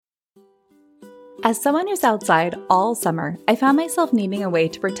As someone who's outside all summer, I found myself needing a way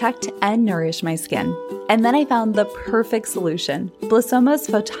to protect and nourish my skin. And then I found the perfect solution, Blissoma's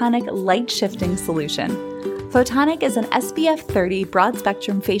Photonic Light Shifting Solution. Photonic is an SPF 30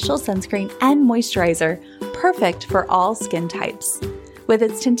 broad-spectrum facial sunscreen and moisturizer, perfect for all skin types. With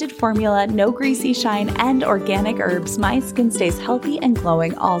its tinted formula, no greasy shine, and organic herbs, my skin stays healthy and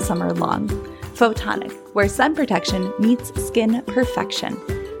glowing all summer long. Photonic, where sun protection meets skin perfection.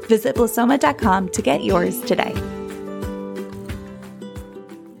 Visit Blissoma.com to get yours today.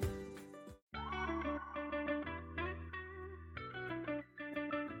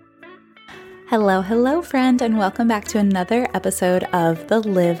 Hello, friend, and welcome back to another episode of the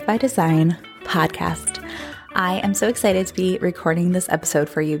Live by Design podcast. I am so excited to be recording this episode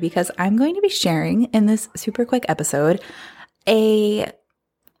for you because I'm going to be sharing in this super quick episode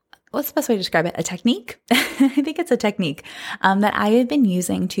what's the best way to describe it? A technique? I think it's a technique that I have been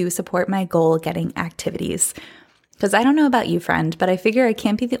using to support my goal-getting activities. Because I don't know about you, friend, but I figure I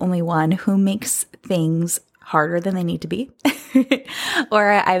can't be the only one who makes things harder than they need to be. Or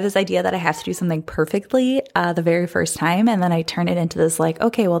I have this idea that I have to do something perfectly the very first time, and then I turn it into this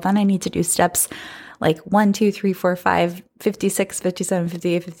okay, well, then I need to do steps 1, 2, 3, 4, 5, 56, 57,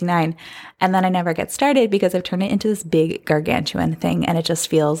 58, 59. And then I never get started because I've turned it into this big gargantuan thing and it just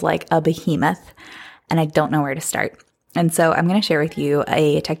feels like a behemoth and I don't know where to start. And so I'm going to share with you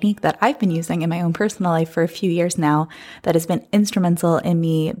a technique that I've been using in my own personal life for a few years now that has been instrumental in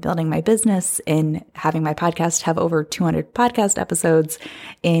me building my business, in having my podcast have over 200 podcast episodes,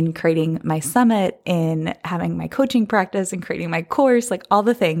 in creating my summit, in having my coaching practice, and creating my course, all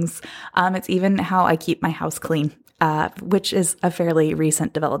the things. It's even how I keep my house clean. Which is a fairly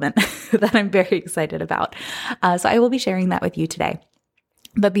recent development that I'm very excited about. So I will be sharing that with you today.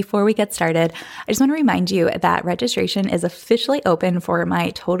 But before we get started, I just want to remind you that registration is officially open for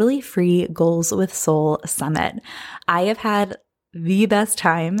my totally free Goals with Soul Summit. I have had the best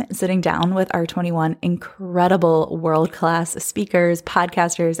time sitting down with our 21 incredible world-class speakers,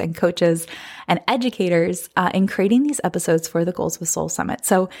 podcasters, and coaches and educators in creating these episodes for the Goals with Soul Summit.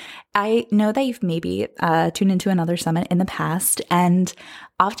 So I know that you've maybe tuned into another summit in the past, and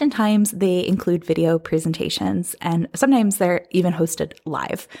oftentimes they include video presentations, and sometimes they're even hosted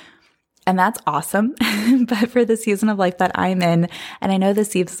live. And that's awesome. But for the season of life that I'm in, and I know the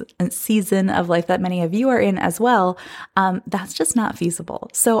season of life that many of you are in as well, that's just not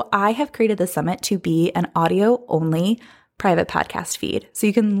feasible. So I have created the summit to be an audio only private podcast feed. So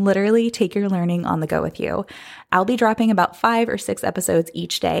you can literally take your learning on the go with you. I'll be dropping about 5 or 6 episodes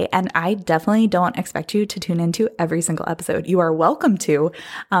each day, and I definitely don't expect you to tune into every single episode. You are welcome to,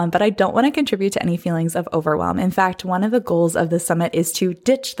 but I don't want to contribute to any feelings of overwhelm. In fact, one of the goals of the summit is to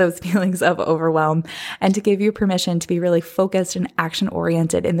ditch those feelings of overwhelm and to give you permission to be really focused and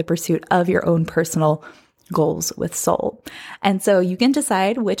action-oriented in the pursuit of your own personal goals with soul. And so you can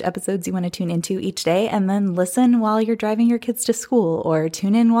decide which episodes you want to tune into each day and then listen while you're driving your kids to school, or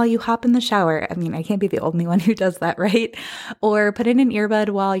tune in while you hop in the shower. I mean, I can't be the only one who does that, right? Or put in an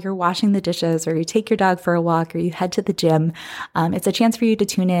earbud while you're washing the dishes, or you take your dog for a walk, or you head to the gym. It's a chance for you to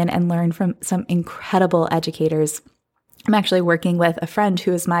tune in and learn from some incredible educators. I'm actually working with a friend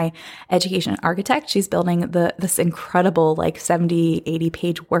who is my education architect. She's building this incredible 70, 80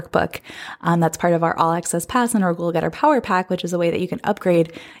 page workbook that's part of our All Access Pass and our Goal Getter Power Pack, which is a way that you can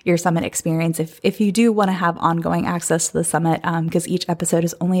upgrade your summit experience if you do want to have ongoing access to the summit, because each episode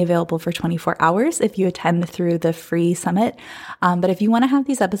is only available for 24 hours if you attend through the free summit. But if you want to have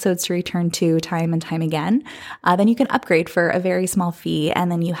these episodes to return to time and time again, then you can upgrade for a very small fee,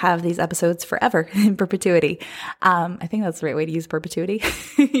 and then you have these episodes forever in perpetuity. I think that's the right way to use perpetuity.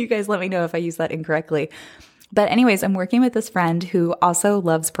 You guys let me know if I use that incorrectly. But anyways, I'm working with this friend who also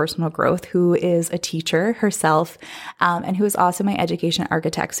loves personal growth, who is a teacher herself, and who is also my education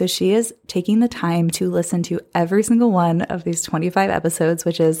architect. So she is taking the time to listen to every single one of these 25 episodes,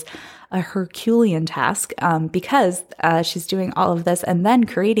 which is a Herculean task, because she's doing all of this and then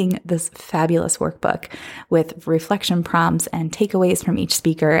creating this fabulous workbook with reflection prompts and takeaways from each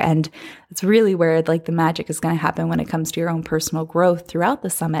speaker. And it's really where the magic is going to happen when it comes to your own personal growth throughout the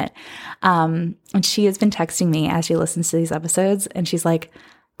summit. And she has been texting me as she listens to these episodes, and she's like,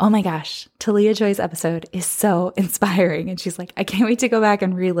 "Oh my gosh, Talia Joy's episode is so inspiring." And she's like, "I can't wait to go back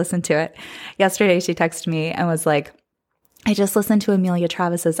and re-listen to it." Yesterday, she texted me and was like, I just listened to Amelia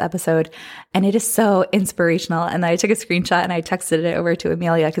Travis's episode and it is so inspirational. And I took a screenshot and I texted it over to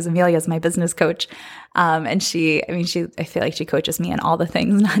Amelia because Amelia is my business coach. And I feel like she coaches me in all the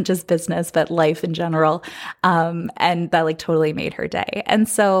things, not just business, but life in general. And that like totally made her day. And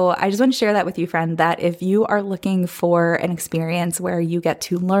so I just want to share that with you, friend, that if you are looking for an experience where you get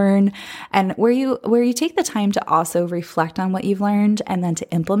to learn and where you take the time to also reflect on what you've learned and then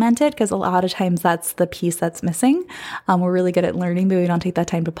to implement it, because a lot of times that's the piece that's missing. We're really good at learning, but we don't take that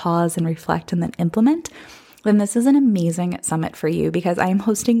time to pause and reflect and then implement. Then this is an amazing summit for you because I am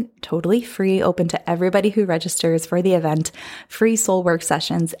hosting totally free, open to everybody who registers for the event, free soul work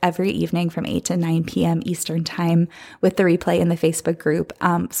sessions every evening from 8 to 9 p.m. Eastern time with the replay in the Facebook group.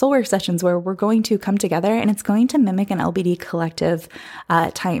 Soul work sessions where we're going to come together and it's going to mimic an LBD collective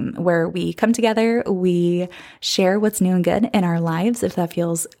time where we come together, we share what's new and good in our lives if that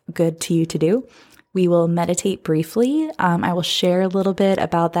feels good to you to do. We will meditate briefly. I will share a little bit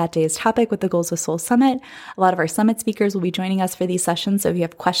about that day's topic with the Goals with Soul Summit. A lot of our summit speakers will be joining us for these sessions. So if you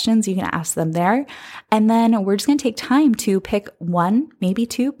have questions, you can ask them there. And then we're just going to take time to pick one, maybe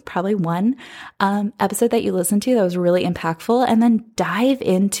two, probably one episode that you listened to that was really impactful, and then dive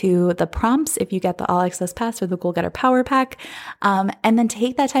into the prompts if you get the All Access Pass or the Goal Getter Power Pack. And then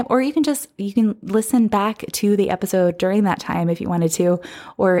take that time, or you can listen back to the episode during that time if you wanted to,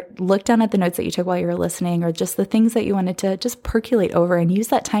 or look down at the notes that you took while you were listening, or just the things that you wanted to just percolate over and use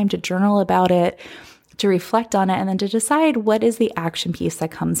that time to journal about it, to reflect on it, and then to decide what is the action piece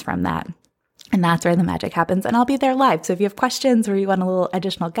that comes from that. And that's where the magic happens. And I'll be there live. So if you have questions or you want a little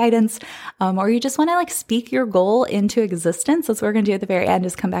additional guidance, or you just want to like speak your goal into existence, that's what we're going to do at the very end,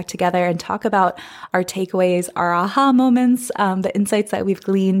 is come back together and talk about our takeaways, our aha moments, the insights that we've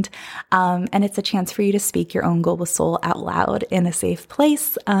gleaned. And it's a chance for you to speak your own goal with soul out loud in a safe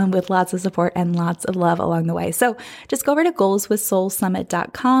place, with lots of support and lots of love along the way. So just go over to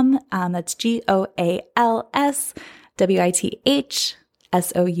goalswithsoulsummit.com. That's GOALSWITH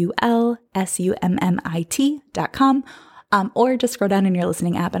SOULSUMMIT.com. Or just scroll down in your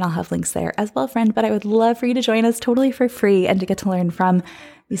listening app and I'll have links there as well, friend. But I would love for you to join us totally for free and to get to learn from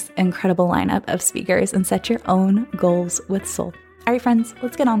this incredible lineup of speakers and set your own goals with soul. All right, friends,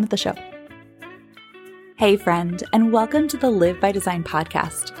 let's get on with the show. Hey, friend, and welcome to the Live by Design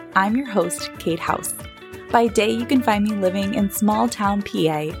podcast. I'm your host, Kate House. By day, you can find me living in small town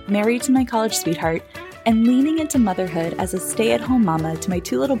PA, married to my college sweetheart, and leaning into motherhood as a stay-at-home mama to my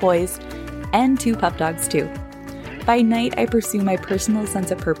 2 little boys and 2 pup dogs too. By night, I pursue my personal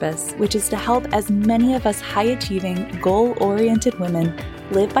sense of purpose, which is to help as many of us high-achieving, goal-oriented women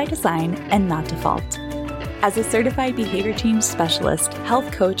live by design and not default. As a certified behavior change specialist,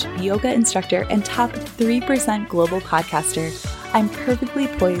 health coach, yoga instructor, and top 3% global podcaster, I'm perfectly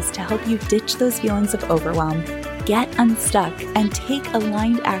poised to help you ditch those feelings of overwhelm, get unstuck, and take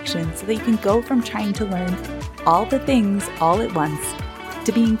aligned action so that you can go from trying to learn all the things all at once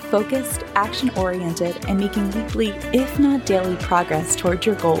to being focused, action-oriented, and making weekly, if not daily, progress towards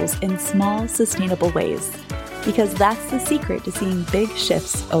your goals in small, sustainable ways. Because that's the secret to seeing big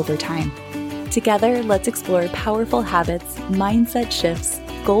shifts over time. Together, let's explore powerful habits, mindset shifts,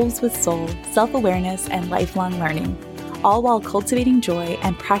 goals with soul, self-awareness, and lifelong learning, all while cultivating joy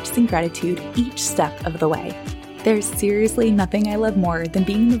and practicing gratitude each step of the way. There's seriously nothing I love more than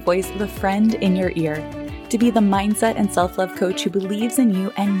being the voice of a friend in your ear, to be the mindset and self-love coach who believes in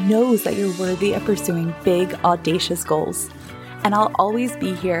you and knows that you're worthy of pursuing big, audacious goals. And I'll always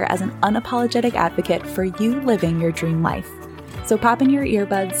be here as an unapologetic advocate for you living your dream life. So pop in your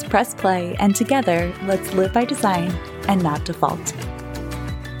earbuds, press play, and together, let's live by design and not default.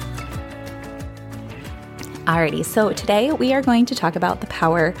 Alrighty, so today we are going to talk about the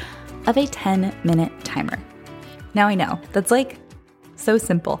power of a 10-minute timer. Now I know, that's like so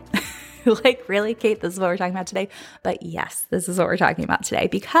simple. Like, really, Kate, this is what we're talking about today? But yes, this is what we're talking about today.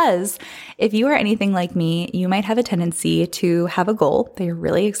 Because if you are anything like me, you might have a tendency to have a goal that you're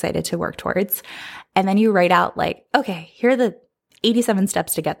really excited to work towards. And then you write out like, okay, here are the 87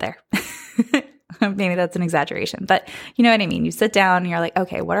 steps to get there. Maybe that's an exaggeration, but you know what I mean? You sit down and you're like,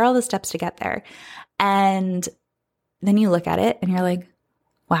 okay, what are all the steps to get there? And then you look at it and you're like,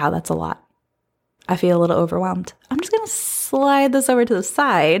 wow, that's a lot. I feel a little overwhelmed. I'm just going to slide this over to the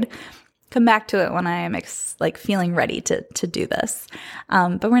side, come back to it when I am feeling ready to do this.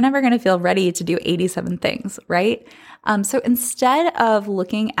 But we're never going to feel ready to do 87 things, right? So instead of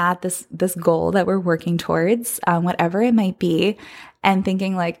looking at this goal that we're working towards, whatever it might be, and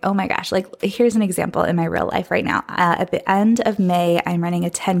thinking like, oh my gosh, like here's an example in my real life right now. At the end of May, I'm running a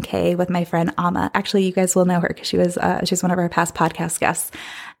 10K with my friend Amma. Actually, you guys will know her because she's one of our past podcast guests.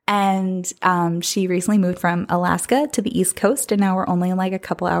 And she recently moved from Alaska to the East Coast, and now we're only like a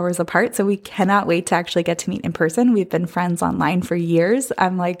couple hours apart. So we cannot wait to actually get to meet in person. We've been friends online for years.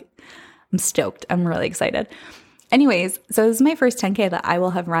 I'm stoked. I'm really excited. Anyways, so this is my first 10K that I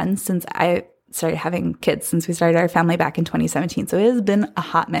will have run since I started having kids, since we started our family back in 2017. So it has been a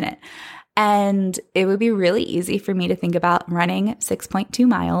hot minute. And it would be really easy for me to think about running 6.2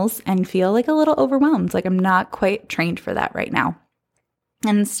 miles and feel like a little overwhelmed, like I'm not quite trained for that right now.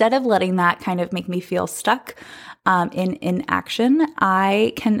 And instead of letting that kind of make me feel stuck in inaction,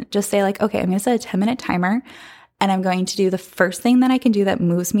 I can just say like, okay, I'm going to set a 10-minute timer, and I'm going to do the first thing that I can do that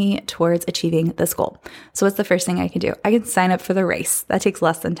moves me towards achieving this goal. So what's the first thing I can do? I can sign up for the race. That takes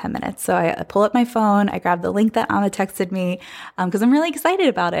less than 10 minutes. So I pull up my phone, I grab the link that Amma texted me because I'm really excited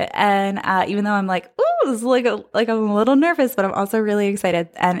about it. And even though I'm like, ooh, this is like I'm a little nervous, but I'm also really excited.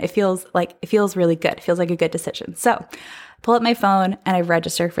 And it feels really good. It feels like a good decision. So pull up my phone and I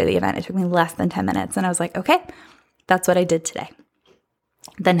register for the event. It took me less than 10 minutes. And I was like, okay, that's what I did today.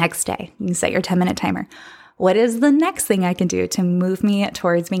 The next day, you set your 10-minute timer. What is the next thing I can do to move me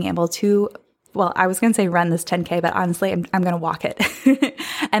towards being able to, well, I was going to say run this 10K, but honestly, I'm going to walk it.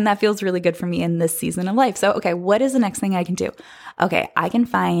 And that feels really good for me in this season of life. So, okay, what is the next thing I can do? Okay, I can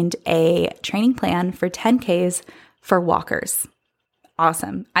find a training plan for 10Ks for walkers.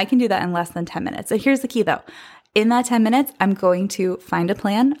 Awesome. I can do that in less than 10 minutes. And here's the key though. In that 10 minutes, I'm going to find a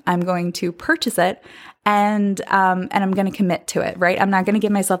plan. I'm going to purchase it, and I'm going to commit to it, right? I'm not going to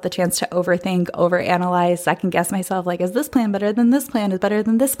give myself the chance to overthink, overanalyze, second guess myself. Like, is this plan better than this plan? Is better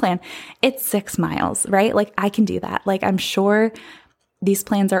than this plan? It's 6 miles, right? Like, I can do that. Like, I'm sure these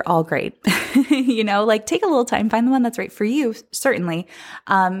plans are all great. Like take a little time, find the one that's right for you, certainly.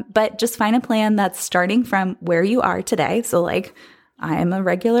 But just find a plan that's starting from where you are today. So like, I am a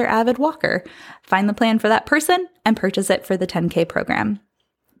regular avid walker. Find the plan for that person and purchase it for the 10K program.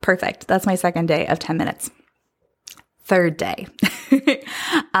 Perfect. That's my second day of 10 minutes. Third day,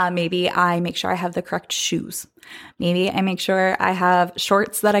 maybe I make sure I have the correct shoes. Maybe I make sure I have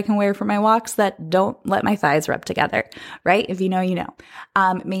shorts that I can wear for my walks that don't let my thighs rub together, right? If you know, you know.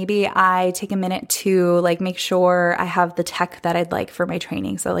 Maybe I take a minute to like make sure I have the tech that I'd like for my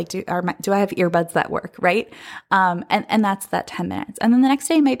training. So like, do I have earbuds that work, right? And that's that 10 minutes. And then the next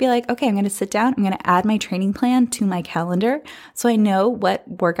day might be like, okay, I'm going to sit down. I'm going to add my training plan to my calendar so I know what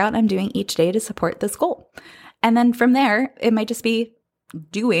workout I'm doing each day to support this goal. And then from there, it might just be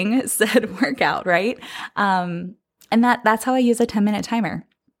doing said workout, right? And that's how I use a 10-minute timer.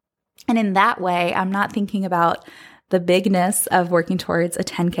 And in that way, I'm not thinking about the bigness of working towards a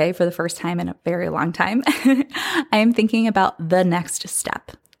 10K for the first time in a very long time. I am thinking about the next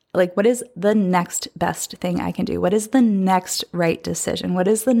step. Like, what is the next best thing I can do? What is the next right decision? What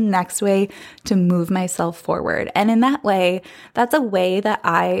is the next way to move myself forward? And in that way, that's a way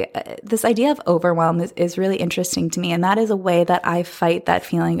that this idea of overwhelm is really interesting to me. And that is a way that I fight that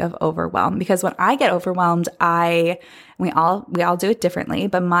feeling of overwhelm. Because when I get overwhelmed, we all do it differently,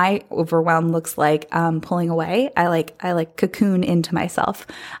 but my overwhelm looks like pulling away. I like cocoon into myself.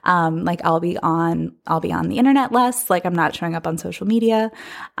 Like I'll be on the internet less. Like I'm not showing up on social media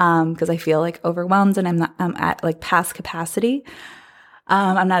because I feel like overwhelmed and I'm at like past capacity.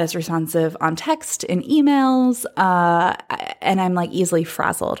 I'm not as responsive on text and emails, and I'm like easily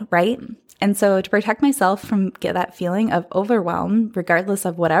frazzled, right? And so to protect myself from that feeling of overwhelm, regardless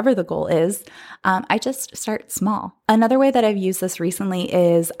of whatever the goal is, I just start small. Another way that I've used this recently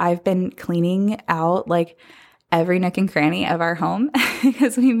is I've been cleaning out like every nook and cranny of our home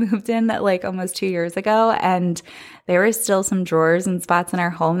because we moved in like almost 2 years ago, and there were still some drawers and spots in our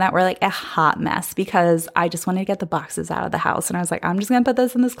home that were like a hot mess because I just wanted to get the boxes out of the house. And I was like, I'm just going to put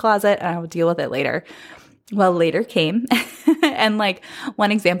this in this closet and I will deal with it later. Well, later came. And like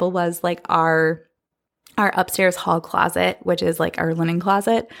one example was like our upstairs hall closet, which is like our linen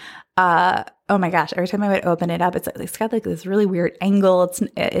closet. Oh my gosh, every time I would open it up, it's got like this really weird angle.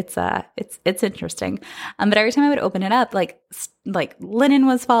 It's interesting. But every time I would open it up, like linen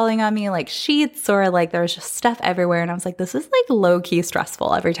was falling on me, like sheets, or like there was just stuff everywhere. And I was like, this is like low key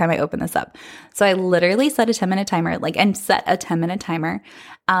stressful every time I open this up. So I literally set a 10-minute timer,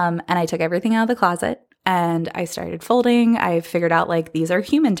 and I took everything out of the closet. And I started folding. I figured out like these are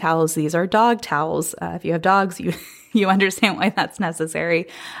human towels. These are dog towels. If you have dogs, you understand why that's necessary.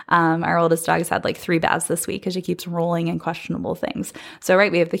 Our oldest dog has had like 3 baths this week because she keeps rolling in questionable things. So,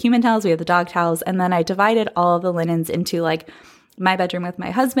 right, we have the human towels, we have the dog towels. And then I divided all of the linens into like my bedroom with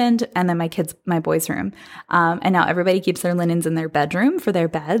my husband, and then my boys' room. And now everybody keeps their linens in their bedroom for their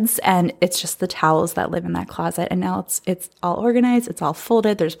beds, and it's just the towels that live in that closet. And now it's all organized, it's all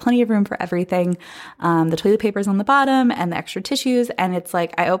folded. There's plenty of room for everything. The toilet paper's on the bottom and the extra tissues, and it's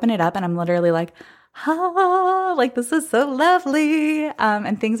like I open it up and I'm literally like, like this is so lovely.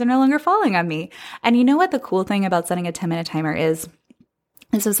 And things are no longer falling on me. And you know what the cool thing about setting a 10-minute timer is?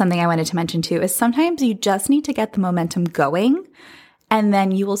 This is something I wanted to mention too, is sometimes you just need to get the momentum going, and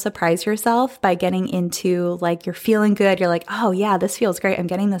then you will surprise yourself by getting into like, you're feeling good. You're like, oh yeah, this feels great. I'm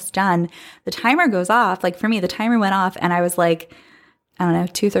getting this done. The timer goes off. Like for me, the timer went off and I was like, I don't know,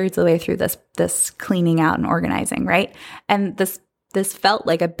 2/3 of the way through this cleaning out and organizing, right? And this felt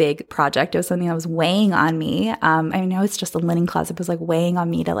like a big project. It was something that was weighing on me. I know it's just a linen closet, but it was like weighing on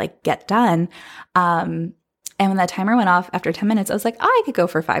me to like get done. And when that timer went off after 10 minutes, I was like, oh, I could go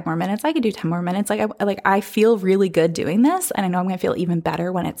for 5 more minutes. I could do 10 more minutes. I feel really good doing this. And I know I'm going to feel even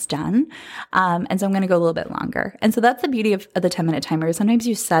better when it's done. And so I'm going to go a little bit longer. And so that's the beauty of the 10-minute timer. Sometimes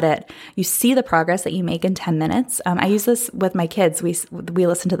you set it, you see the progress that you make in 10 minutes. I use this with my kids. We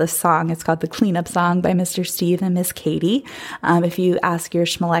listen to this song. It's called The Cleanup Song by Mr. Steve and Miss Katie. If you ask your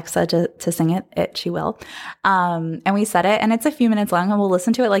Schmalexa to sing it, she will. And we set it, and it's a few minutes long, and we'll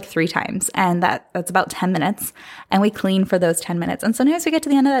listen to it like 3 times. And that's about 10 minutes. And we clean for those 10 minutes. And sometimes we get to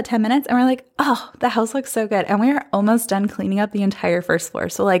the end of that 10 minutes and we're like, oh, the house looks so good. And we are almost done cleaning up the entire first floor.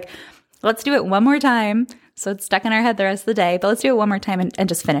 So like, let's do it one more time. So it's stuck in our head the rest of the day, but let's do it one more time and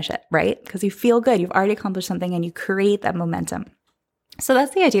just finish it, right? Because you feel good. You've already accomplished something and you create that momentum. So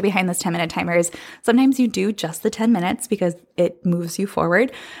that's the idea behind this 10-minute timer is sometimes you do just the 10 minutes because it moves you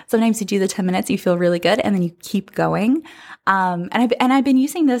forward. Sometimes you do the 10 minutes, you feel really good, and then you keep going. And I've been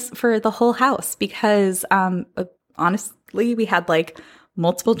using this for the whole house because honestly, we had like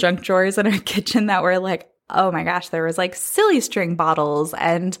multiple junk drawers in our kitchen that were like, oh my gosh, there was like silly string bottles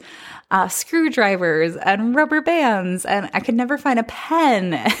and screwdrivers and rubber bands, and I could never find a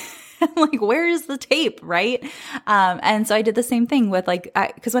pen. Like, where is the tape, right? And so I did the same thing with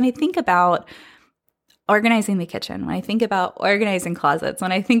because when I think about organizing the kitchen, when I think about organizing closets,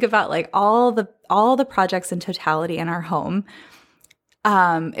 when I think about like all the projects in totality in our home,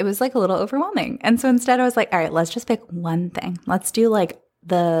 it was like a little overwhelming. And so instead I was like, all right, let's just pick one thing. Let's do like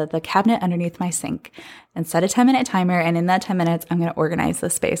the cabinet underneath my sink and set a 10-minute timer. And in that 10 minutes, I'm going to organize the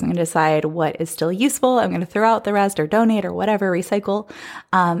space. I'm going to decide what is still useful. I'm going to throw out the rest or donate or whatever, recycle.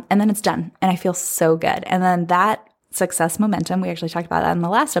 And then it's done. And I feel so good. And then that success momentum, we actually talked about that in the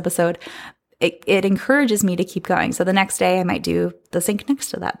last episode, it encourages me to keep going. So the next day I might do the sink next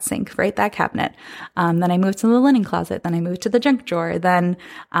to that sink, right? That cabinet. Then I moved to the linen closet. Then I moved to the junk drawer. Then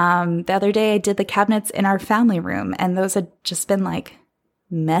the other day I did the cabinets in our family room. And those had just been like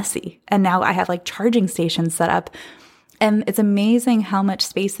messy. And now I have like charging stations set up. And it's amazing how much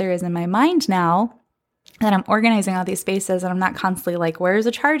space there is in my mind now that I'm organizing all these spaces, and I'm not constantly like, where's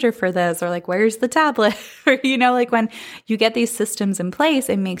a charger for this? Or like, where's the tablet? Or, like when you get these systems in place,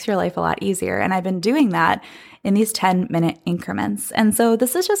 it makes your life a lot easier. And I've been doing that in these 10-minute increments. And so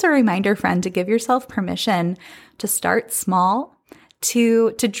this is just a reminder, friend, to give yourself permission to start small,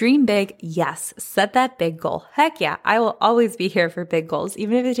 to dream big. Yes, set that big goal. Heck yeah, I will always be here for big goals,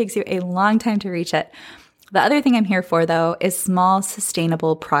 even if it takes you a long time to reach it. The other thing I'm here for, though, is small,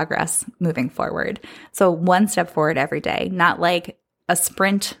 sustainable progress moving forward. So one step forward every day, not like a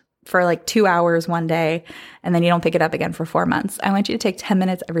sprint for like 2 hours one day, and then you don't pick it up again for 4 months. I want you to take 10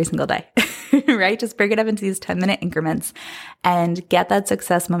 minutes every single day, right? Just break it up into these 10-minute increments and get that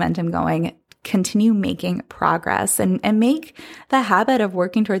success momentum going. Continue making progress and make the habit of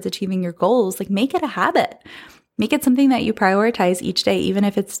working towards achieving your goals, like make it a habit. Make it something that you prioritize each day, even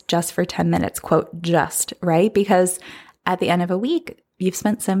if it's just for 10 minutes, quote, just, right? Because at the end of a week, you've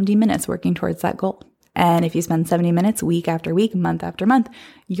spent 70 minutes working towards that goal. And if you spend 70 minutes week after week, month after month,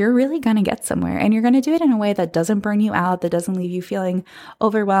 you're really going to get somewhere. And you're going to do it in a way that doesn't burn you out, that doesn't leave you feeling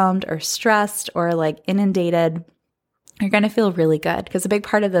overwhelmed or stressed or like inundated. You're going to feel really good, because a big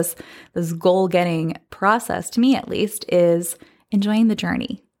part of this goal getting process, to me at least, is enjoying the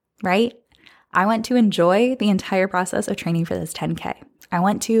journey, right? I want to enjoy the entire process of training for this 10K. I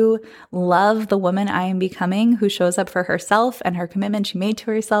want to love the woman I am becoming, who shows up for herself and her commitment she made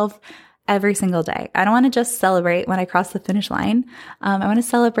to herself every single day. I don't want to just celebrate when I cross the finish line. I want to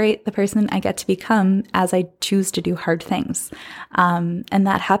celebrate the person I get to become as I choose to do hard things. And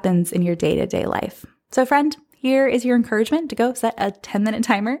that happens in your day-to-day life. So friend, here is your encouragement to go set a 10-minute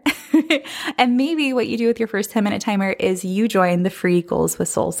timer. And maybe what you do with your first 10-minute timer is you join the free Goals with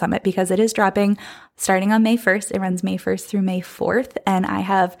Soul Summit, because it is dropping starting on May 1st. It runs May 1st through May 4th. And I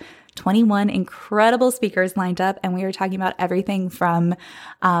have 21 incredible speakers lined up, and we are talking about everything from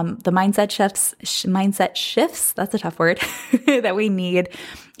the mindset shifts, that's a tough word, that we need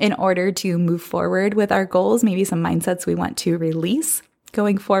in order to move forward with our goals, maybe some mindsets we want to release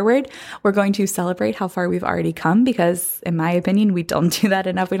going forward. We're going to celebrate how far we've already come, because in my opinion, we don't do that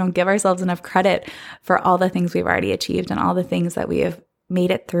enough. We don't give ourselves enough credit for all the things we've already achieved and all the things that we have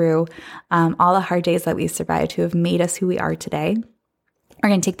made it through, all the hard days that we've survived to have made us who we are today. We're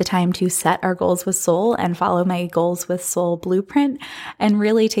going to take the time to set our goals with soul and follow my Goals with Soul blueprint, and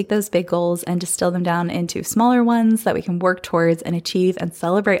really take those big goals and distill them down into smaller ones that we can work towards and achieve and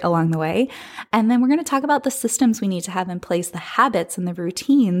celebrate along the way. And then we're going to talk about the systems we need to have in place, the habits and the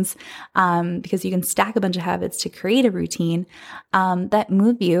routines, because you can stack a bunch of habits to create a routine that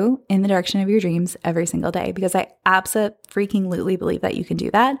move you in the direction of your dreams every single day, because I absolutely believe that you can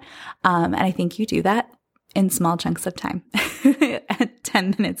do that. And I think you do that in small chunks of time, at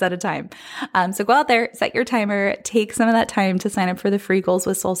 10 minutes at a time. So go out there, set your timer, take some of that time to sign up for the free Goals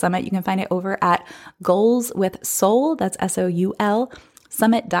with Soul Summit. You can find it over at Goals with Soul, that's SOUL,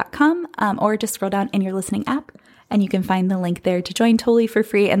 summit.com, or just scroll down in your listening app and you can find the link there to join totally for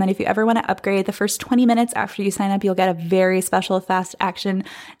free. And then if you ever want to upgrade, the first 20 minutes after you sign up, you'll get a very special fast action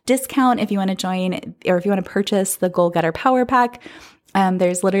discount if you want to join, or if you want to purchase the Goal Getter Power Pack.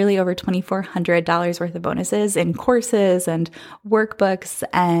 There's literally over $2,400 worth of bonuses in courses and workbooks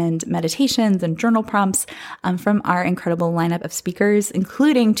and meditations and journal prompts from our incredible lineup of speakers,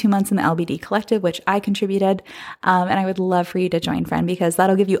 including 2 months in the LBD Collective, which I contributed. And I would love for you to join, friend, because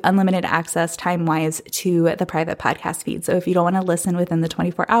that'll give you unlimited access time-wise to the private podcast feed. So if you don't want to listen within the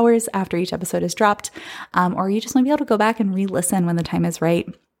 24 hours after each episode is dropped, or you just want to be able to go back and re-listen when the time is right,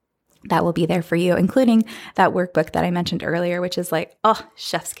 that will be there for you, including that workbook that I mentioned earlier, which is like, oh,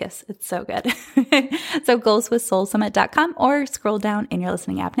 chef's kiss. It's so good. So goalswithsoulsummit.com, or scroll down in your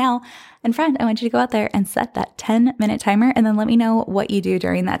listening app now. And friend, I want you to go out there and set that 10-minute timer, and then let me know what you do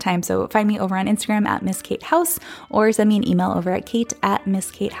during that time. So find me over on Instagram at Miss Kate House, or send me an email over at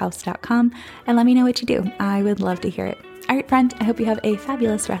kate@misskatehouse.com and let me know what you do. I would love to hear it. All right, friend, I hope you have a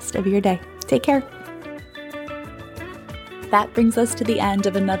fabulous rest of your day. Take care. That brings us to the end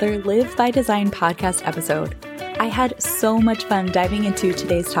of another Live by Design podcast episode. I had so much fun diving into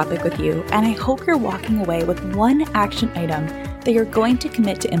today's topic with you, and I hope you're walking away with one action item that you're going to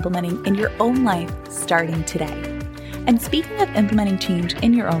commit to implementing in your own life starting today. And speaking of implementing change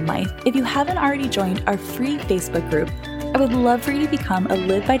in your own life, if you haven't already joined our free Facebook group, I would love for you to become a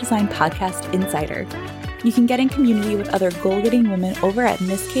Live by Design podcast insider. You can get in community with other goal-getting women over at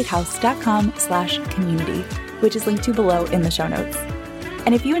misskatehouse.com/community, which is linked to below in the show notes.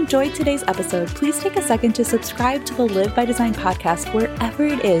 And if you enjoyed today's episode, please take a second to subscribe to the Live by Design podcast wherever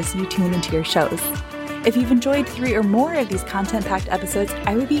it is you tune into your shows. If you've enjoyed 3 or more of these content-packed episodes,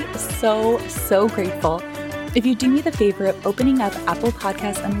 I would be so grateful if you do me the favor of opening up Apple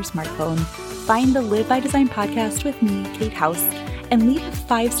Podcasts on your smartphone, find the Live by Design podcast with me, Kate House, and leave a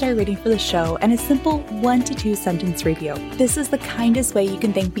 5-star rating for the show and a simple 1 to 2 sentence review. This is the kindest way you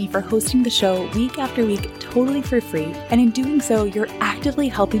can thank me for hosting the show week after week totally for free. And in doing so, you're actively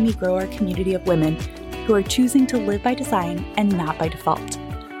helping me grow our community of women who are choosing to live by design and not by default.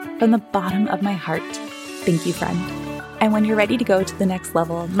 From the bottom of my heart, thank you, friend. And when you're ready to go to the next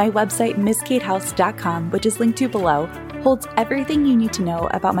level, my website, misskatehouse.com, which is linked to below, holds everything you need to know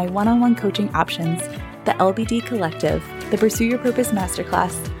about my one-on-one coaching options, the LBD Collective, the Pursue Your Purpose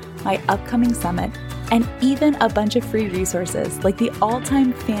Masterclass, my upcoming summit, and even a bunch of free resources like the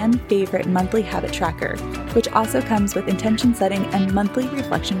all-time fan favorite monthly habit tracker, which also comes with intention setting and monthly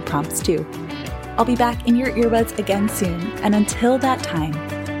reflection prompts too. I'll be back in your earbuds again soon, and until that time,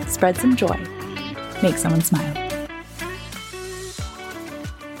 spread some joy, make someone smile.